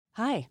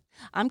Hi,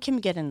 I'm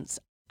Kim Giddens.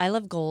 I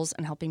love goals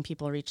and helping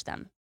people reach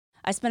them.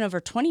 I spent over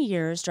 20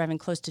 years driving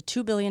close to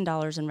 $2 billion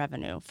in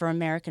revenue for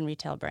American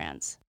retail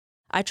brands.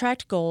 I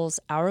tracked goals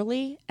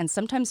hourly and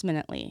sometimes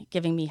minutely,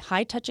 giving me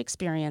high-touch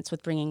experience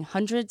with bringing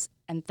hundreds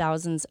and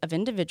thousands of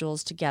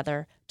individuals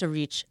together to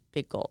reach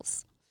big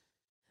goals.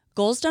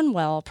 Goals done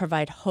well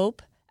provide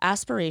hope,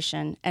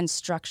 aspiration, and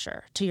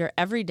structure to your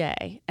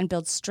everyday and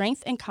build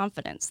strength and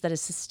confidence that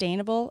is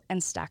sustainable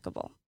and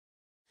stackable.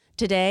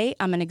 Today,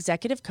 I'm an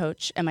executive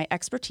coach, and my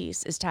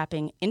expertise is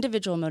tapping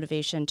individual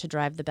motivation to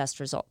drive the best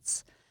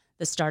results.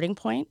 The starting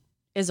point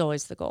is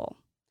always the goal,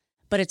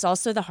 but it's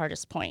also the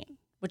hardest point,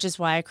 which is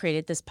why I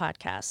created this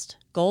podcast,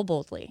 Goal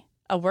Boldly,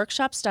 a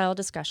workshop-style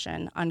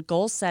discussion on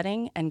goal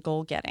setting and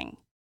goal getting.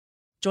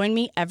 Join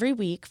me every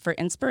week for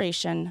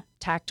inspiration,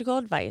 tactical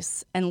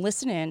advice, and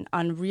listen in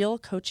on real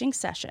coaching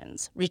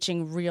sessions,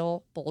 reaching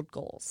real bold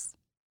goals.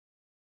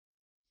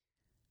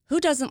 Who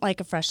doesn't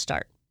like a fresh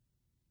start?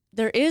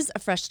 There is a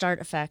fresh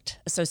start effect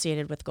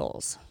associated with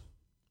goals.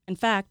 In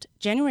fact,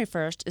 January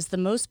 1st is the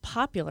most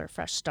popular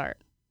fresh start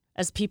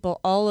as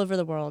people all over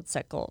the world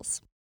set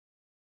goals.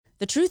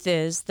 The truth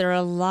is, there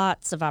are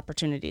lots of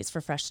opportunities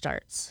for fresh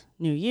starts.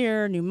 New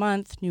year, new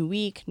month, new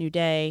week, new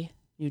day,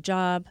 new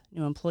job,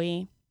 new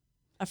employee.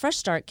 A fresh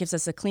start gives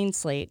us a clean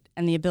slate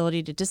and the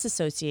ability to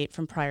disassociate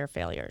from prior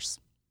failures.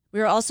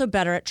 We are also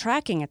better at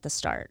tracking at the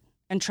start,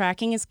 and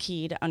tracking is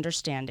key to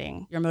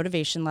understanding your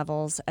motivation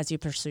levels as you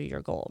pursue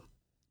your goal.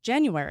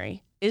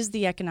 January is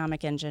the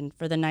economic engine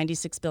for the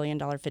 $96 billion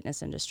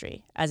fitness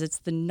industry, as it's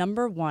the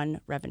 #1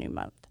 revenue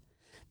month.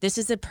 This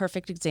is a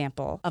perfect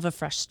example of a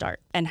fresh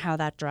start and how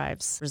that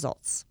drives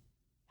results.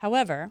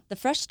 However, the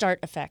fresh start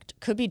effect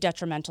could be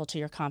detrimental to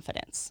your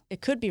confidence.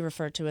 It could be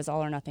referred to as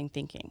all or nothing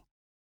thinking.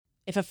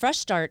 If a fresh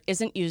start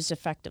isn't used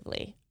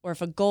effectively, or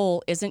if a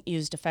goal isn't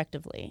used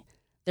effectively,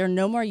 they're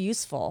no more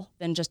useful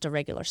than just a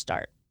regular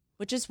start,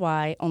 which is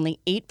why only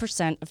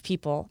 8% of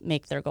people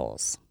make their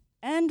goals.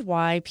 And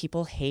why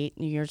people hate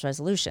New Year's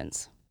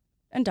resolutions,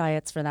 and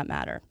diets for that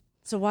matter.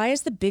 So why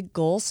is the big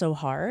goal so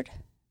hard?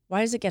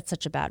 Why does it get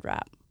such a bad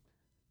rap?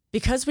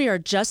 Because we are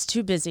just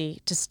too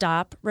busy to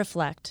stop,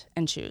 reflect,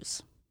 and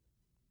choose.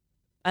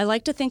 I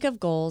like to think of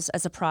goals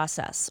as a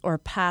process or a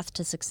path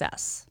to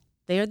success.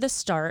 They are the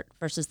start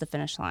versus the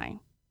finish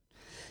line.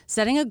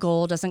 Setting a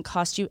goal doesn't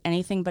cost you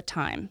anything but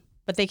time,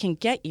 but they can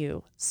get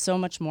you so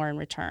much more in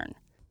return.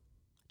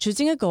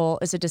 Choosing a goal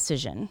is a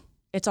decision.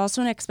 It's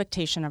also an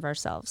expectation of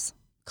ourselves.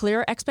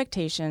 Clear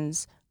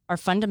expectations are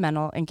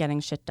fundamental in getting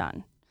shit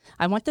done.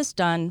 I want this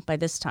done by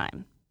this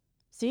time.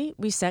 See,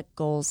 we set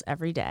goals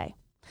every day,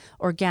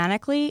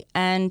 organically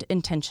and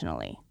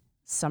intentionally.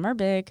 Some are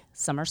big,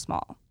 some are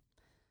small.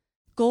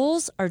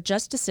 Goals are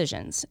just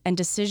decisions, and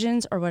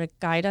decisions are what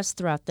guide us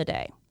throughout the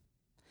day.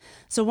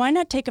 So why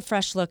not take a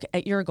fresh look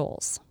at your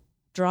goals?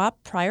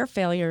 Drop prior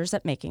failures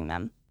at making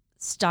them.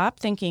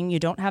 Stop thinking you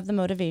don't have the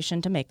motivation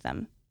to make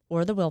them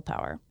or the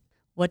willpower.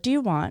 What do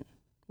you want?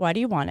 Why do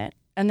you want it?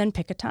 And then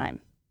pick a time.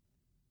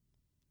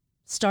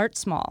 Start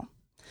small.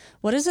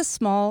 What is a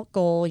small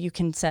goal you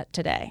can set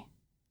today?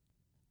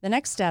 The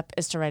next step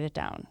is to write it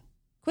down.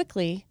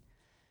 Quickly,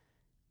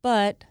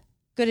 but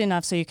good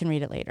enough so you can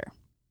read it later.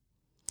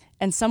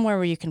 And somewhere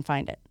where you can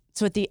find it.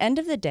 So at the end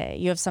of the day,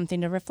 you have something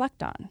to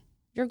reflect on.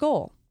 Your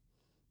goal.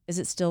 Is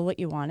it still what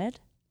you wanted?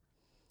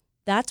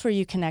 That's where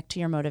you connect to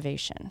your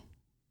motivation,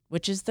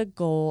 which is the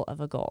goal of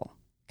a goal.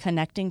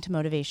 Connecting to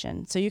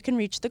motivation so you can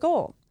reach the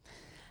goal.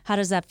 How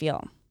does that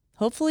feel?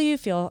 Hopefully you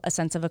feel a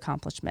sense of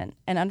accomplishment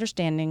and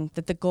understanding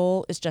that the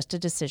goal is just a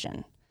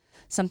decision,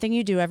 something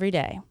you do every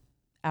day,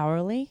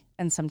 hourly,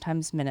 and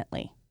sometimes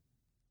minutely.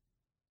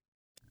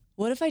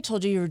 What if I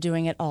told you were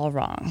doing it all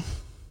wrong?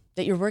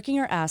 That you're working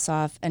your ass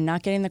off and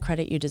not getting the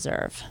credit you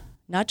deserve,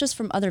 not just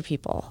from other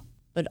people,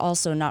 but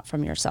also not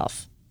from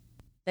yourself.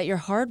 That your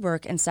hard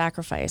work and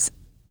sacrifice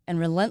and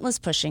relentless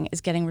pushing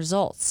is getting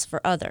results for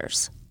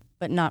others,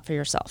 but not for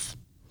yourself.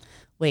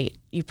 Wait,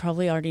 you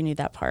probably already knew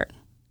that part.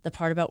 The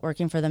part about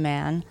working for the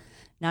man,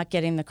 not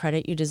getting the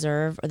credit you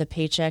deserve or the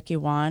paycheck you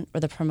want or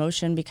the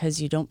promotion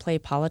because you don't play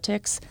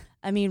politics.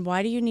 I mean,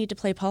 why do you need to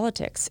play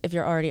politics if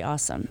you're already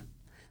awesome?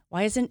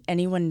 Why isn't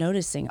anyone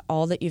noticing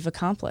all that you've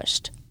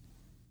accomplished?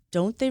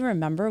 Don't they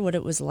remember what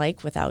it was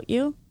like without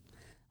you?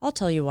 I'll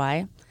tell you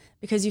why.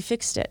 Because you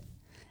fixed it.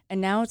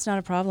 And now it's not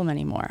a problem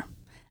anymore.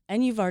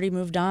 And you've already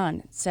moved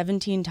on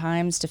 17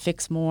 times to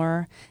fix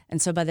more.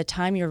 And so by the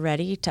time you're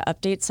ready to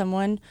update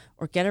someone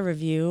or get a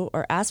review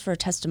or ask for a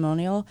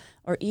testimonial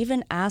or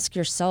even ask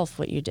yourself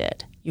what you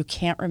did, you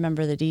can't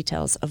remember the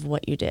details of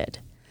what you did.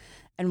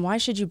 And why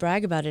should you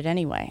brag about it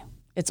anyway?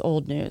 It's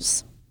old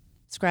news.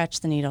 Scratch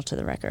the needle to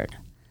the record.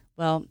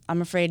 Well,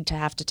 I'm afraid to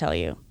have to tell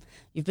you,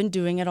 you've been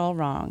doing it all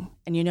wrong.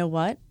 And you know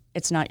what?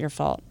 It's not your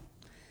fault.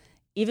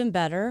 Even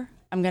better,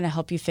 I'm going to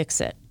help you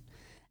fix it.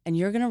 And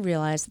you're going to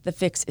realize that the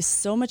fix is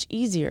so much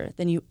easier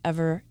than you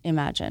ever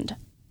imagined.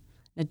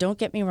 Now, don't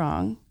get me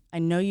wrong. I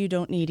know you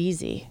don't need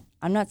easy.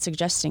 I'm not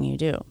suggesting you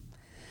do.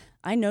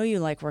 I know you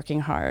like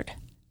working hard,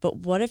 but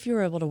what if you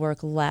were able to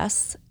work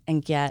less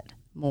and get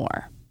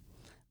more?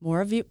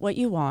 More of what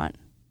you want,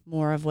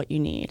 more of what you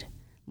need.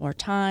 More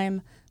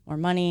time, more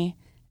money,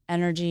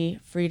 energy,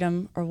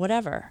 freedom, or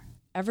whatever.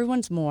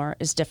 Everyone's more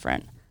is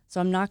different,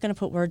 so I'm not going to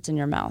put words in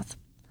your mouth.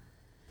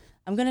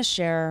 I'm going to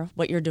share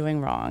what you're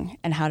doing wrong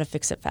and how to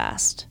fix it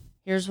fast.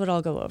 Here's what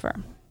I'll go over.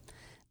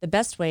 The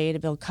best way to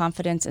build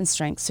confidence and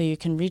strength so you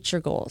can reach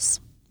your goals.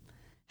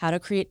 How to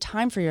create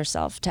time for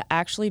yourself to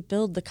actually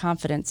build the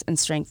confidence and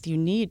strength you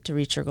need to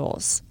reach your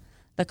goals.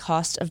 The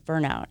cost of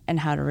burnout and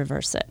how to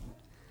reverse it.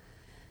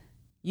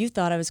 You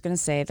thought I was going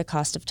to say the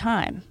cost of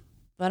time,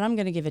 but I'm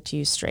going to give it to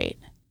you straight.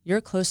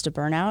 You're close to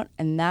burnout,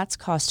 and that's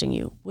costing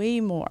you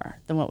way more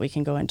than what we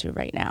can go into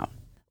right now.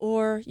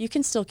 Or you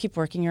can still keep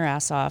working your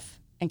ass off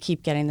and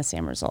keep getting the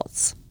same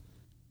results.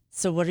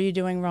 So what are you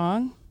doing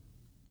wrong?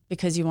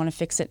 Because you want to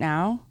fix it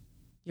now?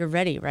 You're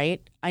ready,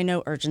 right? I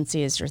know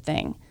urgency is your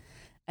thing.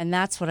 And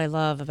that's what I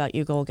love about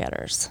you goal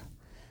getters.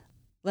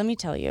 Let me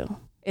tell you,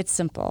 it's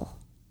simple.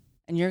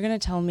 And you're going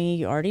to tell me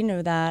you already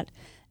know that.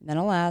 And then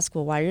I'll ask,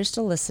 well, why you're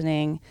still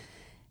listening,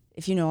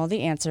 if you know all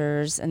the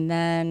answers. And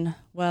then,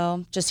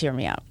 well, just hear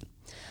me out.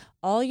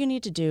 All you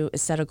need to do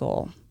is set a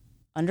goal,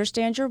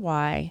 understand your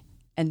why,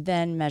 and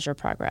then measure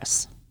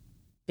progress.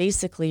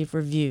 Basically,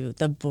 review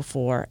the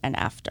before and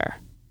after.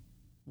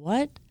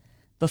 What?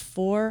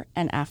 Before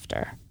and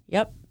after.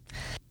 Yep.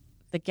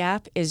 The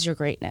gap is your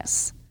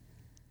greatness.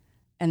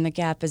 And the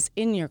gap is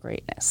in your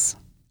greatness.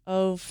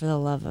 Oh, for the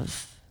love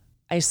of...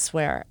 I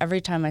swear, every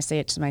time I say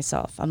it to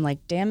myself, I'm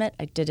like, damn it,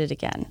 I did it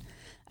again.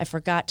 I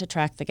forgot to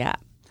track the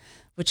gap,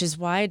 which is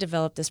why I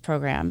developed this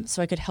program,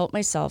 so I could help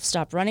myself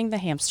stop running the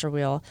hamster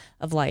wheel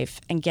of life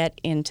and get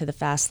into the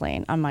fast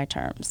lane on my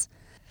terms.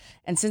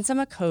 And since I'm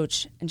a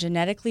coach and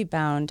genetically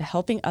bound to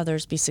helping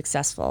others be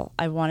successful,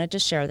 I wanted to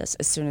share this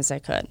as soon as I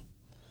could.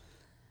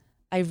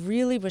 I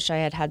really wish I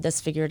had had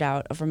this figured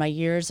out over my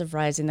years of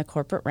rising the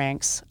corporate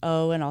ranks,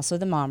 and also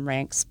the mom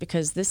ranks,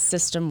 because this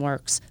system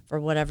works for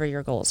whatever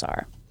your goals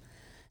are.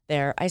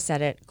 There, I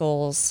said it,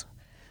 goals.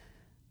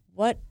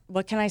 What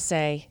can I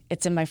say?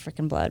 It's in my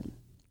freaking blood.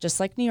 Just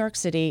like New York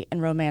City and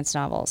romance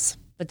novels,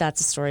 but that's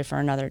a story for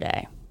another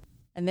day.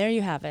 And there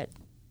you have it.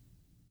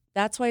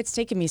 That's why it's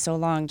taken me so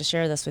long to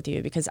share this with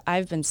you, because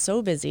I've been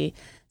so busy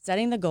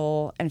setting the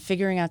goal and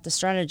figuring out the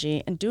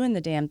strategy and doing the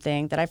damn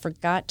thing that I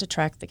forgot to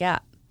track the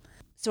gap.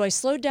 So I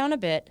slowed down a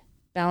bit,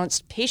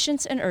 balanced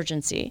patience and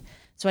urgency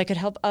so I could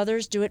help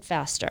others do it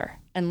faster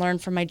and learn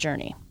from my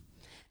journey.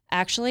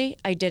 Actually,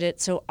 I did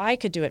it so I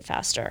could do it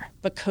faster,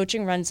 but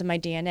coaching runs in my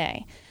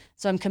DNA.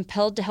 So I'm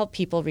compelled to help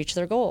people reach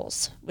their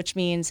goals, which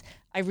means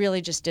I really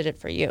just did it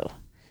for you,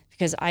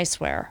 because I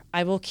swear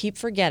I will keep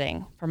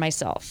forgetting for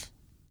myself.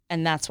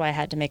 And that's why I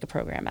had to make a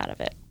program out of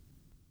it.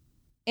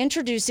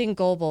 Introducing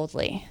Goal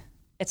Boldly.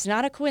 It's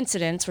not a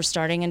coincidence we're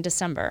starting in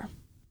December,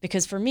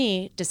 because for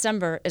me,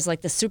 December is like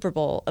the Super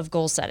Bowl of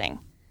goal setting.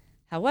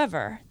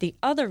 However, the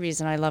other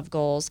reason I love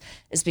goals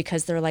is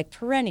because they're like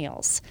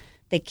perennials.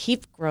 They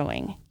keep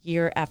growing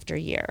year after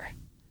year.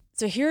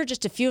 So here are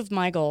just a few of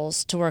my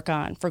goals to work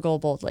on for Goal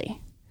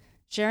Boldly.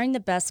 Sharing the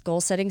best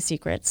goal-setting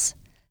secrets,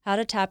 how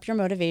to tap your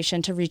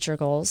motivation to reach your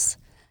goals,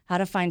 how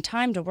to find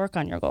time to work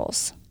on your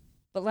goals.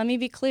 But let me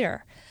be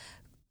clear,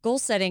 goal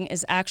setting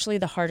is actually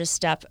the hardest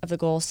step of the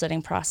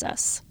goal-setting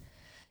process.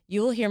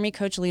 You will hear me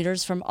coach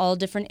leaders from all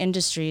different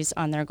industries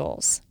on their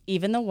goals,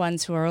 even the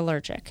ones who are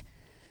allergic,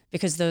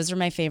 because those are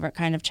my favorite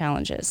kind of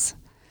challenges.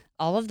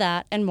 All of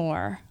that and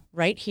more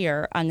right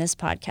here on this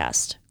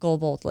podcast, Goal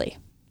Boldly.